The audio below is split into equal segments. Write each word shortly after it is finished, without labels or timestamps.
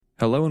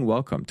Hello and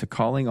welcome to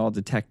Calling All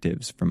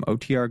Detectives from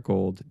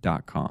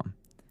OTRGold.com.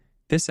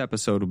 This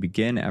episode will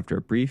begin after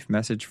a brief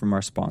message from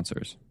our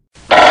sponsors.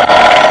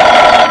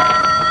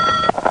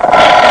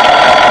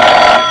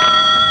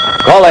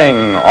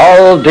 Calling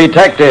all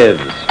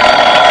detectives.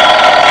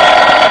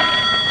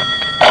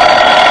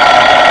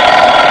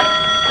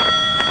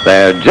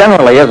 There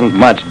generally isn't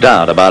much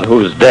doubt about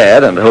who's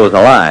dead and who's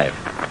alive.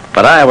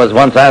 But I was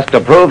once asked to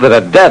prove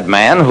that a dead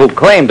man who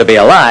claimed to be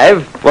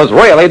alive was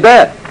really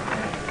dead.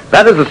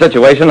 That is the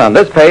situation on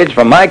this page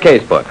from my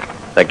casebook.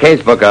 The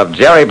casebook of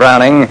Jerry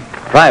Browning,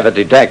 private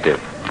detective.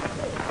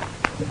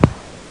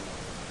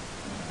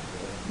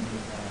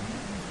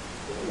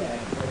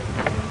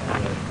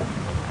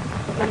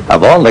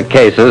 Of all the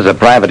cases a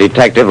private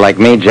detective like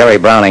me, Jerry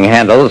Browning,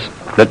 handles,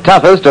 the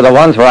toughest are the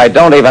ones where I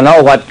don't even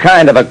know what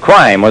kind of a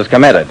crime was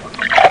committed.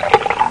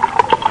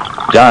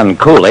 John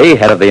Cooley,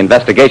 head of the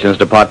investigations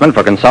department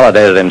for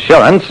Consolidated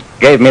Insurance,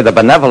 gave me the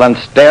benevolent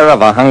stare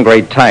of a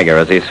hungry tiger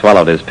as he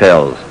swallowed his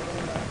pills.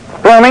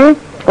 Browning,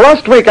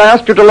 last week I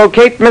asked you to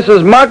locate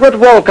Mrs. Margaret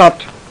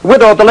Walcott,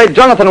 widow of the late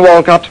Jonathan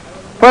Walcott.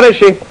 Where is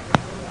she?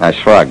 I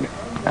shrugged.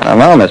 I don't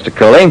know, Mr.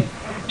 Cooley.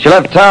 She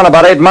left town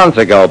about 8 months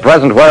ago,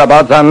 present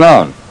whereabouts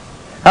unknown.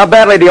 How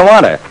badly do you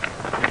want her?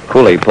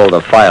 Cooley pulled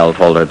a file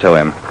folder to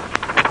him.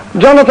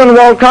 Jonathan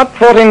Walcott,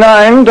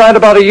 49, died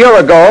about a year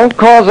ago.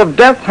 Cause of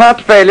death,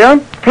 heart failure.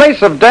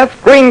 Place of death,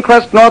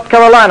 Greencrest, North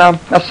Carolina,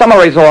 a summer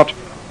resort.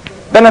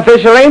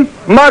 Beneficiary,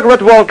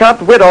 Margaret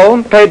Walcott,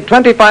 widow, paid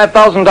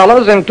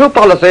 $25,000 in 2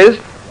 policies,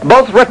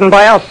 both written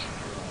by us.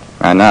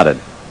 I nodded.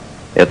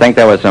 You think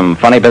there was some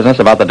funny business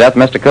about the death,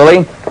 Mr.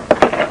 Cooley?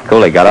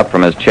 Cooley got up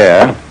from his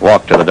chair,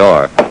 walked to the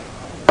door.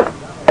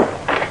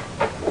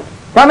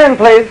 Come in,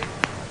 please.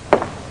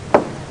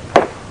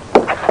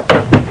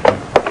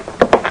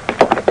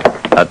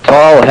 A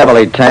tall,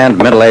 heavily tanned,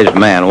 middle-aged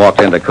man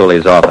walked into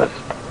Cooley's office.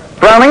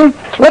 Browning,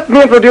 let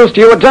me introduce to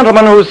you a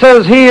gentleman who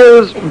says he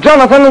is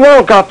Jonathan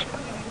Walcott.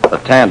 The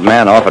tanned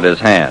man offered his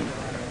hand.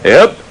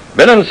 Yep,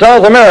 been in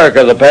South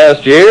America the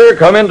past year.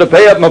 Come in to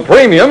pay up my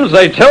premiums.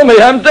 They tell me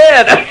I'm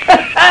dead.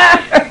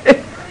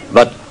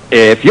 But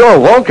if you're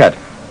Walcott,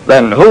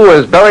 then who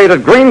is buried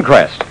at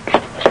Greencrest?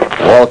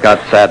 Walcott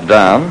sat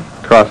down,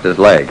 crossed his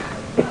legs.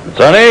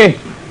 Sonny,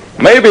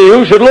 maybe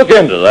you should look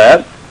into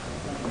that.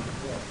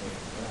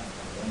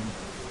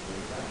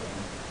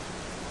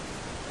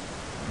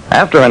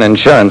 After an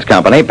insurance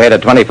company paid a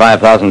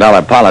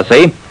 $25,000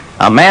 policy,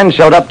 a man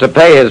showed up to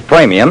pay his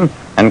premium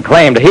and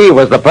claimed he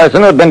was the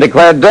person who had been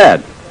declared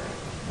dead.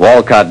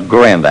 Walcott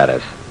grinned at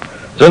us.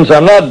 Since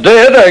I'm not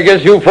dead, I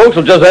guess you folks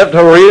will just have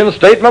to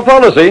reinstate my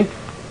policy.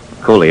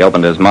 Cooley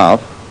opened his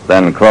mouth,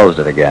 then closed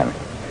it again.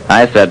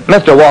 I said,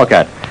 Mr.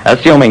 Walcott,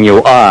 assuming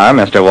you are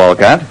Mr.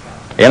 Walcott,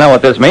 you know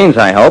what this means,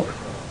 I hope.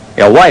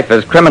 Your wife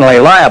is criminally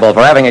liable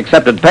for having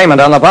accepted payment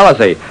on the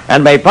policy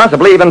and may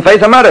possibly even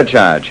face a murder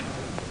charge.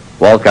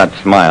 Walcott's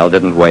smile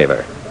didn't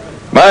waver.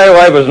 My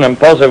wife is an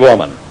impulsive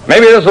woman.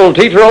 Maybe this will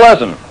teach her a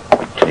lesson.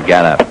 He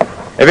got up.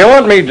 If you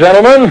want me,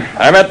 gentlemen,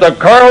 I'm at the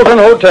Carlton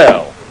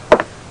Hotel.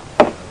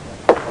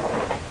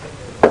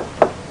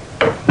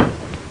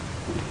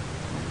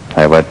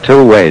 There were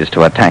 2 ways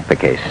to attack the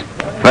case.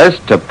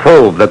 First, to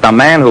prove that the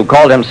man who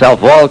called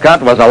himself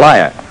Walcott was a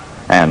liar.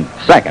 And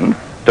second,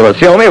 to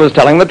assume he was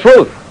telling the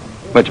truth,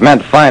 which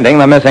meant finding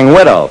the missing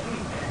widow.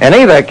 In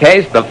either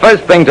case, the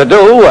first thing to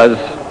do was...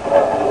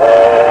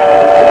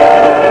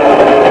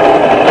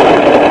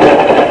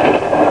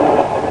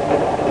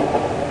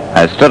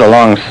 I stood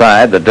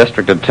alongside the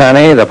district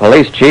attorney, the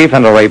police chief,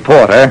 and a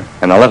reporter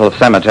in the little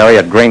cemetery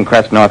at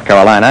Greencrest, North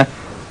Carolina,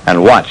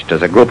 and watched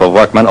as a group of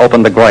workmen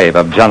opened the grave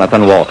of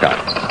Jonathan Walcott.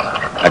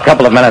 A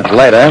couple of minutes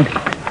later,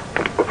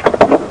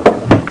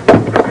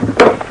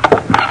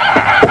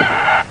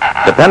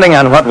 depending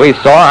on what we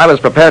saw, I was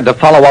prepared to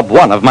follow up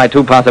one of my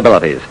 2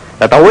 possibilities,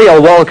 that the real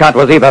Walcott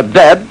was either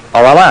dead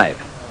or alive.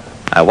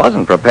 I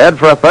wasn't prepared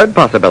for a third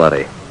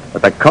possibility,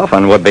 that the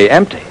coffin would be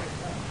empty.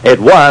 It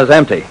was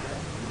empty.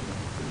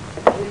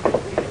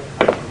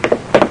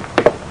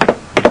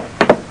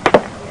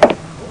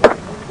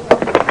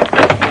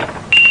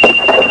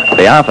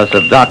 The office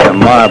of Dr.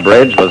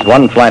 Marbridge was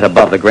 1 flight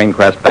above the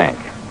Greencrest Bank.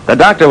 The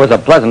doctor was a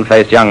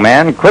pleasant-faced young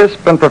man,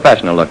 crisp and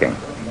professional-looking.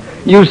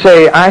 You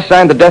say I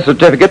signed the death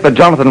certificate for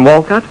Jonathan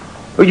Walcott?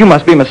 You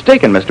must be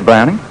mistaken, Mr.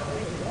 Browning.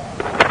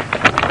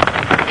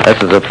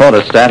 This is a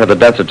photostat of the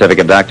death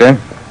certificate, Doctor.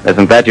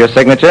 Isn't that your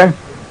signature?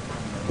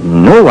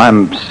 No,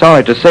 I'm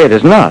sorry to say it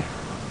is not.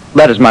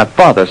 That is my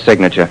father's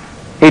signature.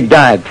 He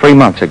died 3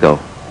 months ago.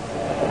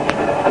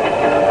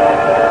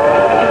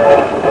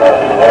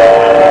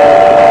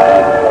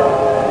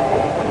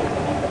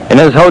 In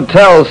his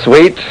hotel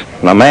suite,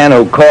 the man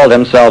who called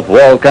himself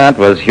Walcott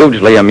was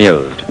hugely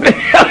amused. Went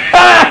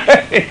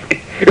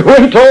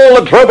to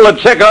all the trouble to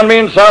check on me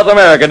in South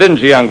America, didn't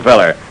you, young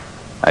feller?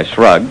 I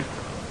shrugged,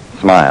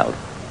 smiled.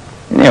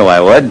 Knew I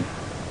would.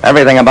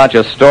 Everything about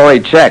your story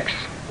checks.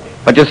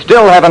 But you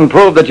still haven't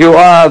proved that you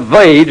are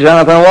the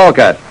Jonathan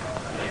Walcott.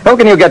 Who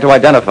can you get to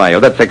identify you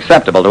that's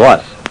acceptable to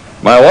us?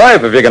 My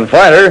wife, if you can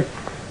find her.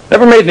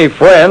 Never made any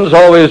friends,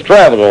 always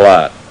traveled a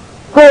lot.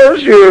 Of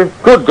course, you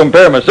could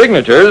compare my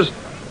signatures.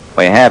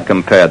 We have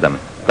compared them.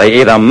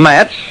 They either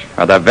match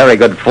or they're very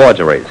good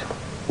forgeries.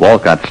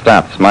 Walcott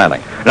stopped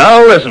smiling.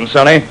 Now listen,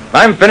 Sonny.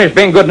 I'm finished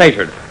being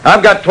good-natured.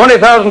 I've got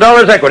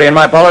 $20,000 equity in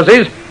my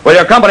policies. Will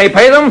your company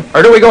pay them,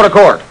 or do we go to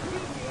court?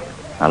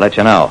 I'll let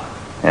you know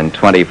in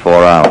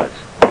 24 hours.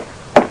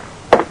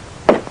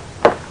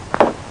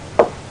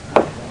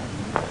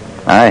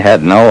 I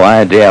had no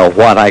idea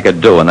what I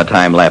could do in the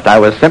time left. I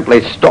was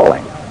simply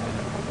stalling.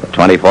 The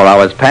 24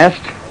 hours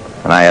passed,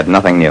 and I had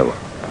nothing new.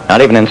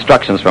 Not even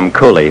instructions from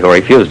Cooley, who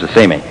refused to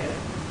see me.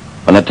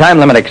 When the time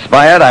limit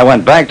expired, I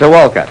went back to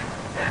Walcott.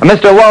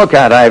 Mr.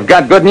 Walcott, I've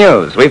got good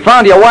news. We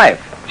found your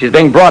wife. She's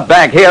being brought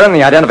back here, and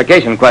the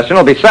identification question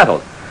will be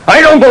settled.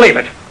 I don't believe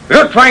it.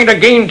 You're trying to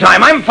gain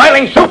time. I'm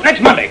filing suit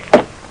next Monday.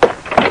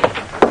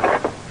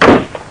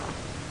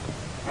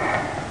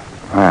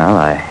 Well,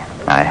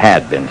 I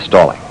had been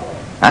stalling.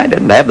 I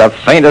didn't have the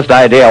faintest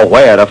idea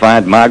where to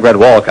find Margaret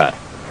Walcott.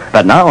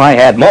 But now I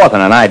had more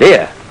than an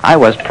idea. I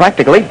was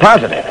practically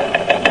positive.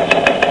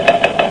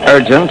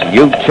 Urgent,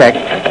 you checked.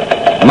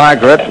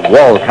 Margaret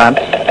Walcott,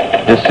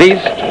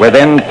 deceased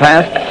within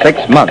past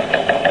 6 months.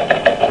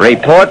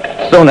 Report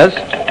soonest.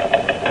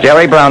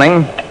 Jerry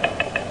Browning,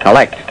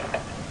 collect.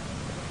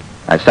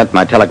 I sent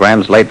my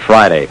telegrams late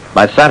Friday.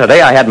 By Saturday,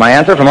 I had my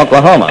answer from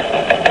Oklahoma.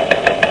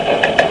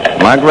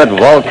 Margaret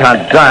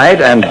Walcott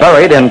died and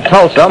buried in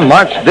Tulsa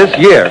March this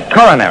year,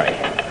 coronary.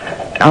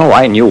 Now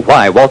I knew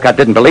why Walcott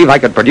didn't believe I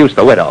could produce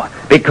the widow.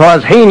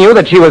 Because he knew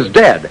that she was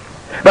dead.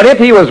 But if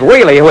he was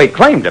really who he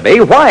claimed to be,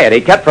 why had he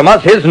kept from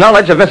us his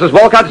knowledge of Mrs.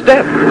 Walcott's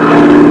death?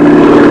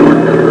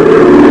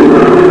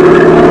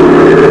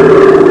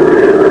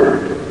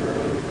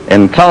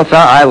 In Tulsa,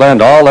 I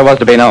learned all there was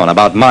to be known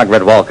about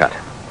Margaret Walcott,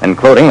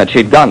 including that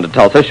she'd gone to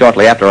Tulsa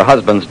shortly after her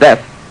husband's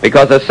death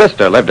because her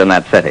sister lived in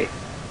that city.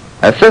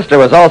 Her sister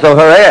was also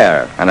her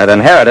heir and had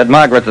inherited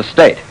Margaret's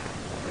estate.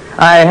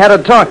 I had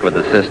a talk with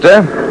the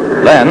sister.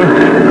 Then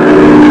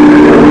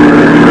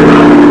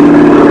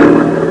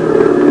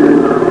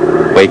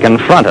we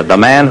confronted the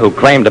man who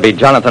claimed to be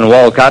Jonathan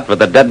Walcott with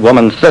the dead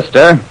woman's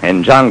sister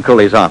in John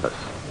Cooley's office.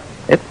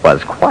 It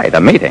was quite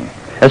a meeting,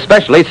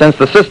 especially since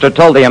the sister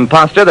told the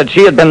imposter that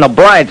she had been the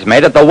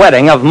bridesmaid at the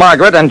wedding of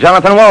Margaret and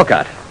Jonathan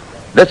Walcott.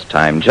 This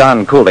time,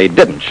 John Cooley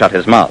didn't shut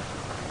his mouth.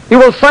 You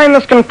will sign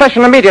this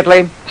confession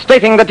immediately,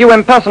 stating that you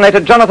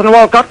impersonated Jonathan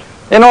Walcott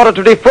in order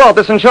to defraud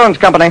this insurance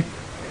company.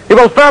 You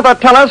will further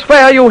tell us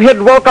where you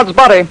hid Walcott's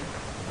body.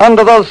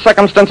 Under those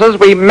circumstances,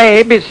 we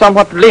may be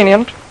somewhat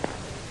lenient.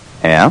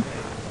 Yeah,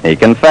 he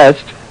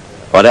confessed.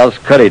 What else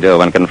could he do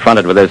when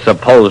confronted with his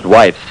supposed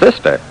wife's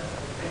sister?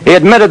 He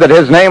admitted that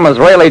his name was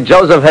really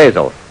Joseph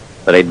Hazel,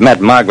 that he'd met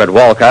Margaret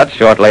Walcott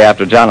shortly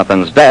after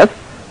Jonathan's death,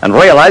 and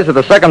realized that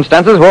the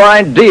circumstances were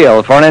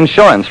ideal for an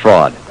insurance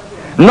fraud.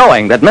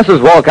 Knowing that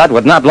Mrs. Walcott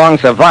would not long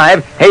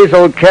survive,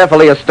 Hazel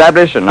carefully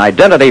established an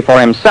identity for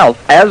himself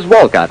as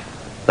Walcott,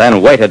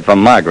 then waited for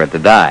Margaret to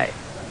die.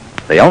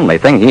 The only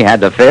thing he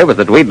had to fear was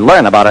that we'd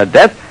learn about her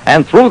death,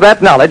 and through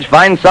that knowledge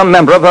find some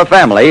member of her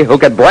family who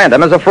could brand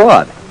him as a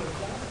fraud.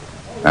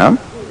 Well,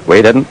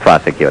 we didn't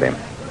prosecute him,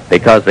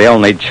 because the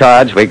only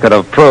charge we could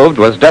have proved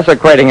was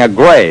desecrating a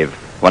grave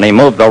when he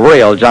moved the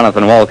real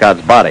Jonathan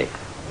Walcott's body.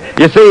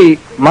 You see,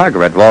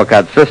 Margaret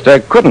Walcott's sister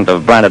couldn't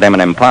have branded him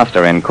an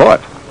imposter in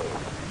court.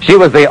 She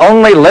was the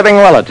only living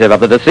relative of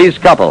the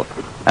deceased couple,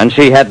 and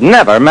she had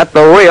never met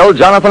the real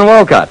Jonathan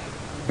Walcott.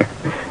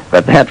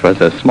 But that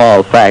was a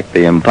small fact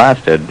the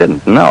imposter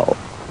didn't know.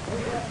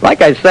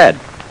 Like I said,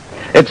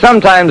 it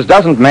sometimes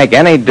doesn't make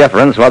any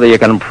difference whether you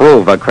can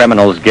prove a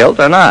criminal's guilt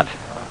or not,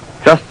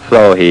 just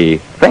so he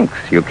thinks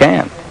you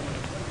can.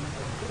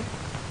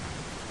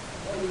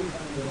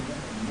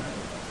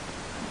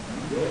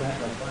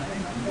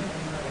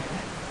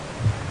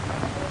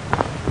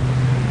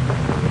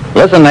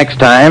 Listen next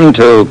time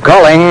to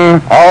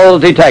Calling All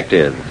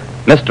Detectives,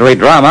 mystery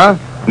drama,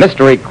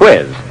 mystery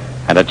quiz,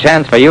 and a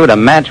chance for you to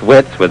match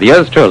wits with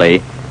yours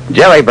truly,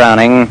 Jerry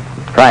Browning,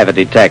 private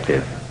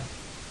detective.